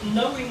of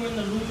knowing when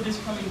the Lord is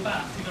coming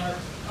back to go,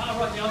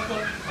 right, yeah,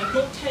 I've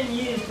got 10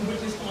 years to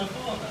witness to my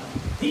Father.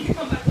 He can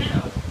come back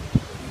now.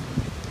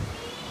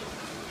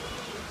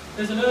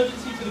 There's an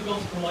urgency to the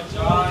gospel like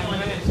no other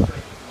time in history.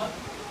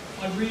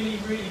 I really,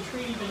 really,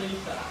 truly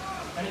believe that.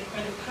 And it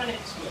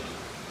panics me.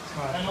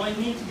 Right. And I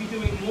need to be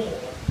doing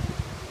more.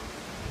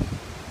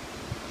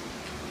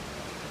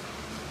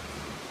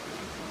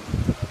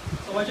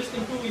 So I just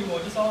implore you all,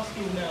 just ask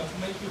you now to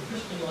make your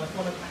Christian life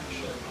one of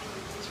action.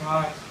 That's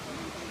right.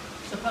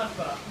 Sa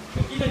Papa,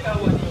 kung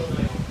ginagawa niyo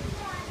ngayon,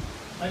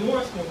 ay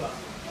oras mo ba?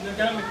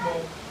 Ginagamit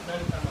mo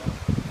ng tama.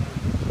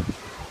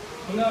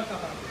 Mga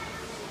kapatid,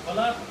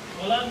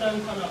 wala nang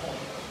panahon.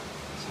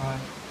 That's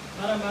right.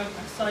 Para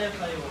mag-aksaya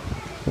kayo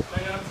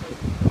ng ating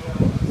mga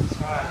oras. That's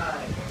right.